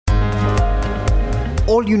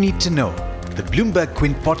All You Need to Know, the Bloomberg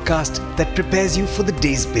Quint podcast that prepares you for the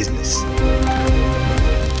day's business.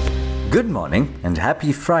 Good morning and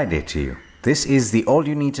happy Friday to you. This is the All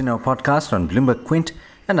You Need to Know podcast on Bloomberg Quint,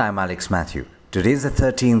 and I'm Alex Matthew. Today is the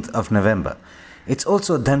 13th of November. It's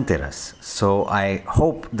also Dhanteras, so I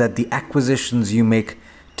hope that the acquisitions you make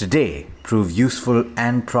today prove useful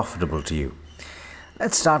and profitable to you.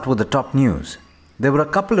 Let's start with the top news. There were a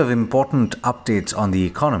couple of important updates on the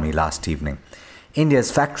economy last evening.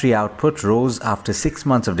 India's factory output rose after 6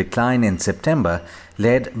 months of decline in September,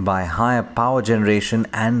 led by higher power generation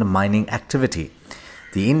and mining activity.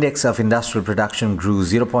 The index of industrial production grew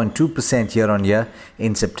 0.2% year-on-year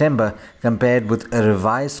in September, compared with a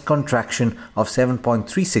revised contraction of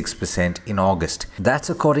 7.36% in August. That's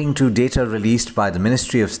according to data released by the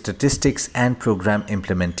Ministry of Statistics and Program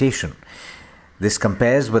Implementation. This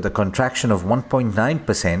compares with a contraction of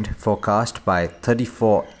 1.9% forecast by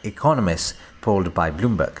 34 economists polled by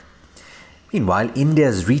Bloomberg. Meanwhile,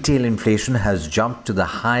 India's retail inflation has jumped to the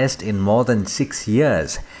highest in more than 6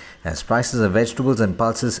 years as prices of vegetables and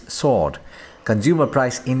pulses soared. Consumer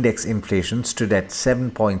Price Index inflation stood at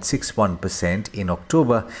 7.61% in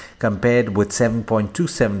October, compared with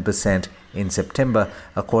 7.27% in September,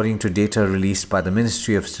 according to data released by the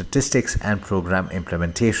Ministry of Statistics and Program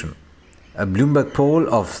Implementation. A Bloomberg poll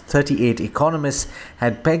of 38 economists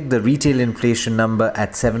had pegged the retail inflation number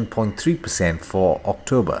at 7.3% for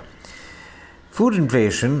October. Food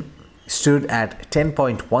inflation stood at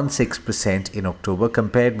 10.16% in October,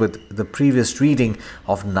 compared with the previous reading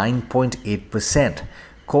of 9.8%.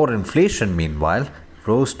 Core inflation, meanwhile,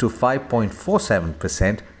 rose to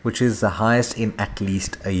 5.47%, which is the highest in at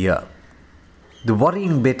least a year. The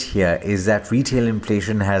worrying bit here is that retail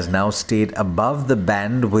inflation has now stayed above the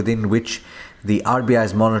band within which the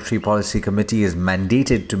RBI's Monetary Policy Committee is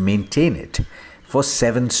mandated to maintain it for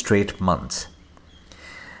 7 straight months.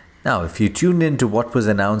 Now, if you tuned in to what was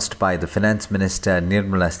announced by the Finance Minister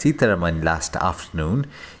Nirmala Sitharaman last afternoon,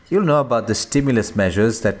 you'll know about the stimulus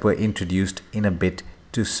measures that were introduced in a bid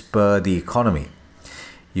to spur the economy.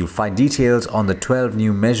 You'll find details on the 12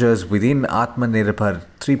 new measures within Atmanirbhar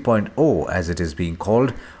 3.0, as it is being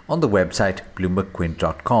called, on the website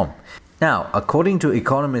bloombergquint.com. Now, according to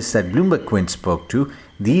economists that Bloomberg Quint spoke to,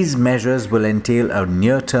 these measures will entail a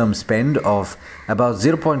near-term spend of about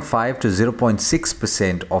 0.5 to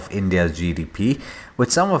 0.6% of India's GDP,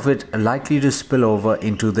 with some of it likely to spill over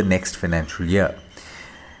into the next financial year.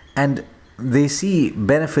 And they see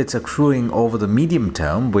benefits accruing over the medium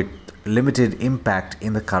term with limited impact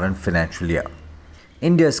in the current financial year.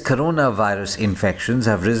 India's coronavirus infections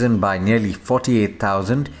have risen by nearly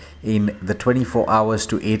 48,000 in the 24 hours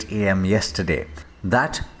to 8 a.m. yesterday.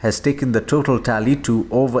 That has taken the total tally to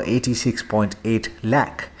over 86.8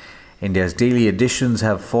 lakh. India's daily additions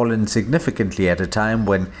have fallen significantly at a time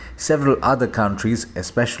when several other countries,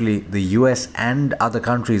 especially the US and other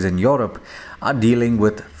countries in Europe, are dealing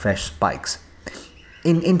with fresh spikes.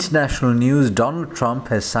 In international news, Donald Trump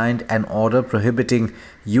has signed an order prohibiting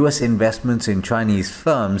US investments in Chinese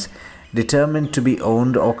firms determined to be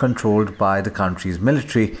owned or controlled by the country's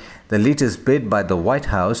military, the latest bid by the White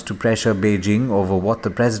House to pressure Beijing over what the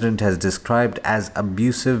president has described as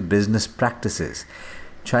abusive business practices.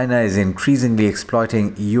 China is increasingly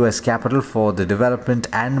exploiting US capital for the development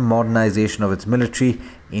and modernization of its military,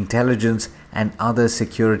 intelligence, and other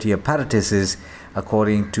security apparatuses,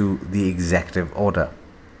 according to the executive order.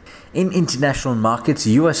 In international markets,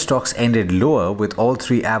 US stocks ended lower, with all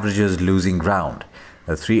 3 averages losing ground.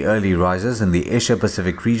 The 3 early risers in the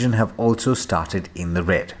Asia-Pacific region have also started in the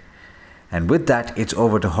red. And with that, it's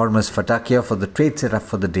over to Hormuz Fatakia for the trade setup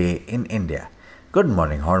for the day in India. Good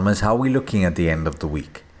morning, Hormuz. How are we looking at the end of the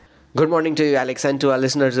week? Good morning to you, Alex, and to our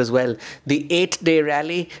listeners as well. The 8-day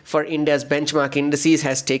rally for India's benchmark indices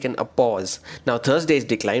has taken a pause. Now, Thursday's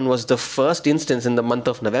decline was the first instance in the month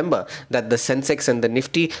of November that the Sensex and the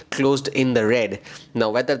Nifty closed in the red.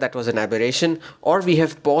 Now, whether that was an aberration or we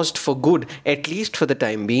have paused for good, at least for the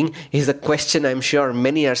time being, is a question I'm sure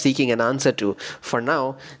many are seeking an answer to. For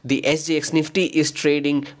now, the SGX Nifty is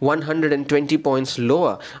trading 120 points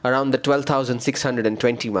lower, around the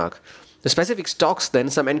 12,620 mark. The specific stocks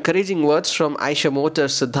then, some encouraging words from Eicher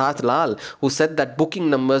Motors' Siddharth Lal, who said that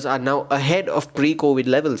booking numbers are now ahead of pre-COVID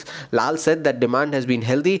levels. Lal said that demand has been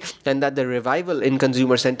healthy and that the revival in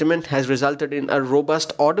consumer sentiment has resulted in a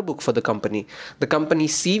robust order book for the company. The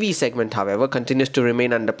company's CV segment, however, continues to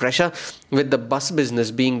remain under pressure, with the bus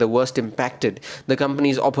business being the worst impacted. The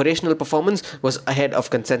company's operational performance was ahead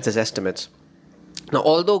of consensus estimates. Now,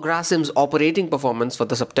 although Grasim's operating performance for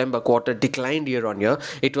the September quarter declined year on year,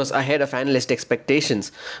 it was ahead of analyst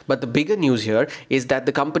expectations. But the bigger news here is that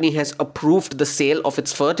the company has approved the sale of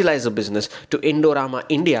its fertilizer business to Indorama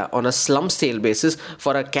India on a slump sale basis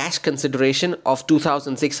for a cash consideration of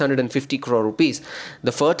 2,650 crore rupees.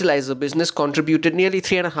 The fertilizer business contributed nearly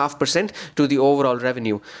 3.5% to the overall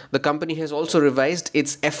revenue. The company has also revised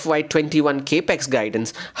its FY21 capex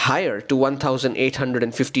guidance higher to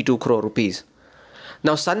 1,852 crore rupees.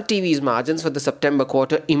 Now, Sun TV's margins for the September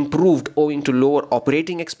quarter improved owing to lower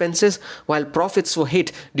operating expenses, while profits were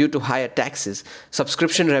hit due to higher taxes.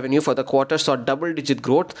 Subscription revenue for the quarter saw double-digit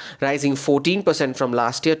growth, rising 14% from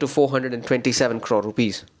last year to 427 crore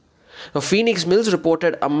rupees. Now, Phoenix Mills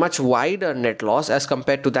reported a much wider net loss as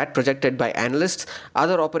compared to that projected by analysts.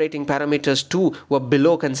 Other operating parameters too were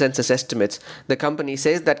below consensus estimates. The company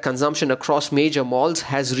says that consumption across major malls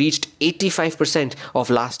has reached 85% of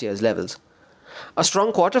last year's levels. A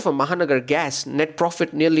strong quarter for Mahanagar Gas. Net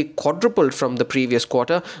profit nearly quadrupled from the previous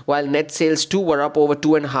quarter, while net sales too were up over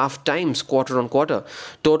 2.5 times quarter on quarter.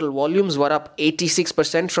 Total volumes were up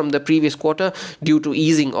 86% from the previous quarter due to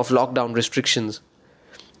easing of lockdown restrictions.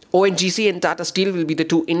 ONGC and Tata Steel will be the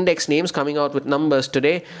two index names coming out with numbers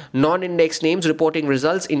today. Non-index names reporting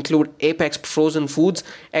results include Apex Frozen Foods,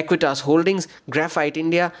 Equitas Holdings, Graphite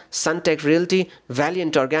India, Suntech Realty,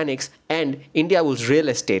 Valiant Organics, and Indiabulls Real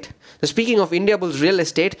Estate. So speaking of Indiabulls Real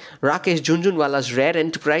Estate, Rakesh Jhunjhunwala's Rare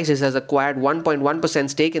Enterprises has acquired 1.1%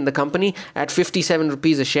 stake in the company at 57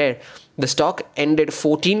 rupees a share. The stock ended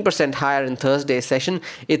 14% higher in Thursday's session,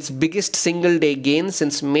 its biggest single-day gain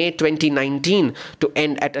since May 2019, to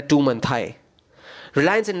end at a 2-month high.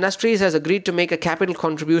 Reliance Industries has agreed to make a capital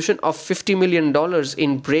contribution of $50 million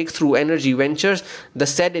in Breakthrough Energy Ventures. The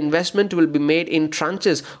said investment will be made in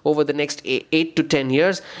tranches over the next 8 to 10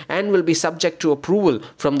 years and will be subject to approval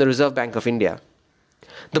from the Reserve Bank of India.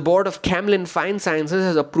 The board of Camlin Fine Sciences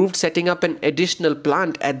has approved setting up an additional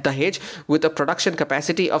plant at Dahej with a production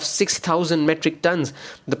capacity of 6,000 metric tons.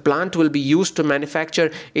 The plant will be used to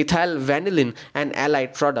manufacture ethyl vanillin and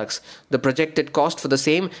allied products. The projected cost for the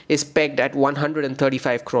same is pegged at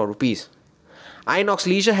 135 crore rupees. Inox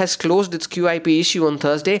Leisure has closed its QIP issue on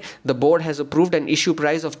Thursday. The board has approved an issue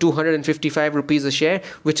price of 255 rupees a share,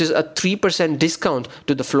 which is a 3% discount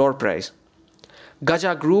to the floor price.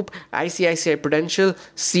 Gaja Group, ICICI Prudential,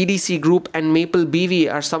 CDC Group and Maple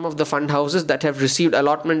BV are some of the fund houses that have received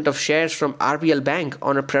allotment of shares from RBL Bank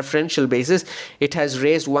on a preferential basis. It has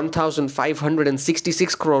raised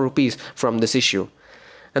 1,566 crore rupees from this issue.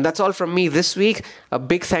 And that's all from me this week. A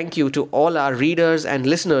big thank you to all our readers and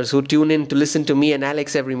listeners who tune in to listen to me and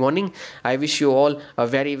Alex every morning. I wish you all a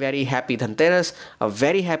very, very happy Dhanteras, a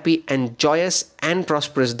very happy and joyous and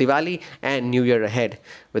prosperous Diwali and New Year ahead.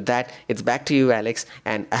 With that, it's back to you, Alex,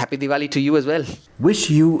 and a happy Diwali to you as well. Wish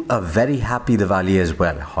you a very happy Diwali as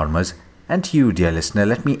well, Hormuz. And to you, dear listener,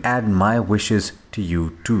 let me add my wishes to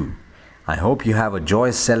you too. I hope you have a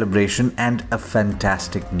joyous celebration and a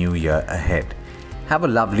fantastic New Year ahead. Have a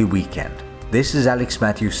lovely weekend. This is Alex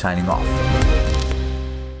Matthews signing off.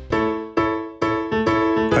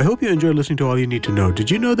 I hope you enjoyed listening to All You Need to Know. Did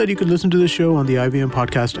you know that you can listen to the show on the IVM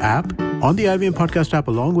Podcast app? On the IVM Podcast app,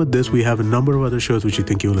 along with this, we have a number of other shows which you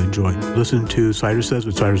think you'll enjoy. Listen to Cyrus Says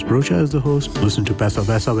with Cyrus Brocha as the host. Listen to Paisa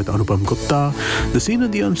Vaisa with Anupam Gupta. The Scene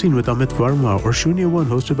and the Unseen with Amit Verma. Or Shunya One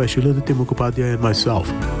hosted by Shiladitya Mukhopadhyay and myself.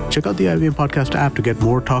 Check out the IVM Podcast app to get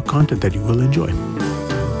more talk content that you will enjoy.